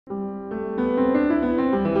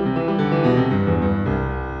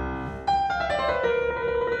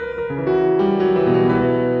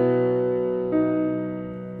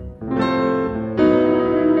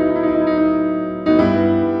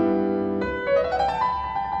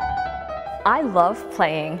I love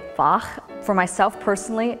playing Bach for myself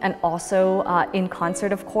personally, and also in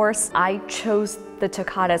concert, of course. I chose the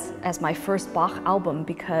Toccatas as my first Bach album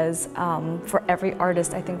because for every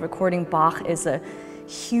artist, I think recording Bach is a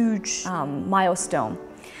huge milestone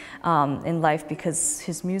in life, because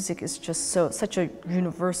his music is just such a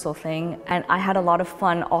universal thing. And I had a lot of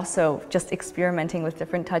fun also just experimenting with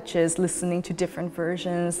different touches, listening to different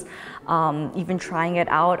versions, even trying it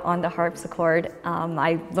out on the harpsichord.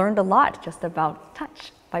 I learned a lot just about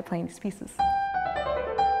touch by playing these pieces.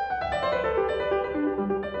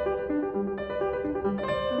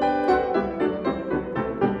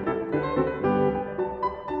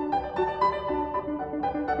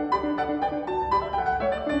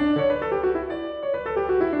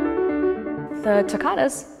 The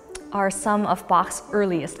Toccatas are some of Bach's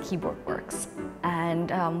earliest keyboard works, and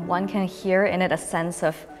one can hear in it a sense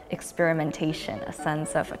of experimentation, a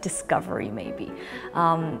sense of discovery maybe.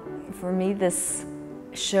 For me, this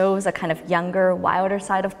shows a kind of younger, wilder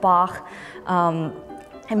side of Bach.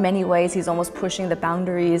 In many ways, he's almost pushing the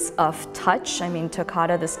boundaries of touch. I mean,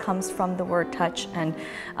 toccata, this comes from the word touch, and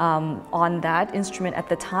on that instrument at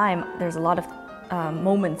the time, there's a lot of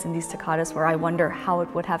moments in these toccatas where I wonder how it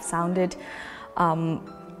would have sounded.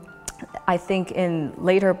 I think in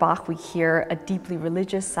later Bach we hear a deeply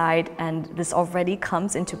religious side, and this already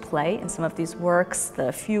comes into play in some of these works,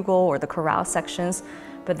 the fugal or the chorale sections,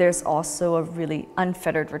 but there's also a really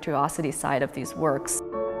unfettered virtuosity side of these works.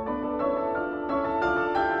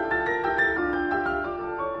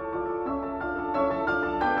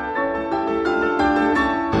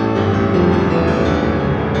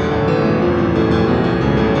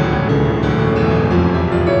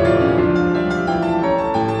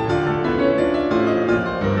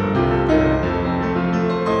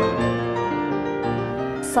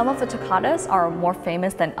 Some of the toccatas are more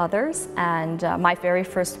famous than others, and my very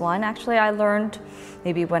first one, actually, I learned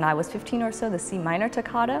maybe when I was 15 or so, the C minor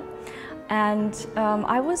toccata. And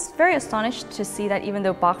I was very astonished to see that even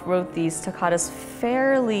though Bach wrote these toccatas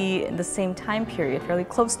fairly in the same time period, fairly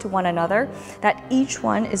close to one another, that each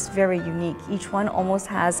one is very unique. Each one almost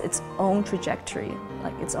has its own trajectory,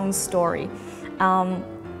 like its own story.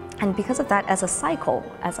 And because of that, as a cycle,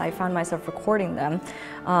 as I found myself recording them,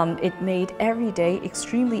 it made every day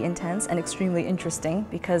extremely intense and extremely interesting,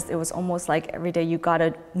 because it was almost like every day you got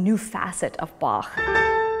a new facet of Bach.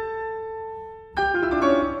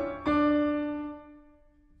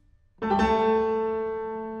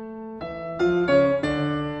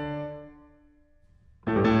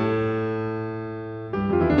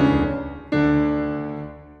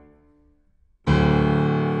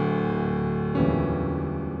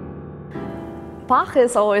 Bach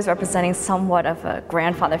is always representing somewhat of a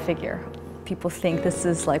grandfather figure. People think this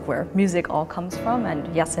is like where music all comes from,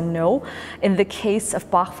 and yes and no. In the case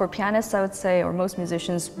of Bach for pianists, I would say, or most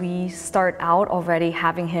musicians, we start out already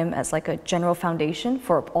having him as like a general foundation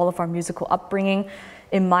for all of our musical upbringing.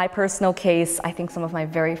 In my personal case, I think some of my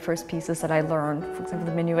very first pieces that I learned, for example,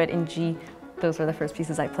 the Minuet in G, those were the first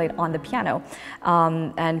pieces I played on the piano.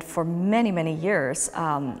 And for many, many years,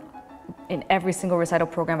 in every single recital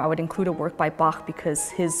program, I would include a work by Bach, because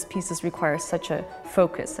his pieces require such a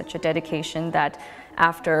focus, such a dedication, that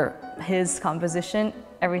after his composition,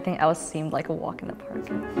 everything else seemed like a walk in the park.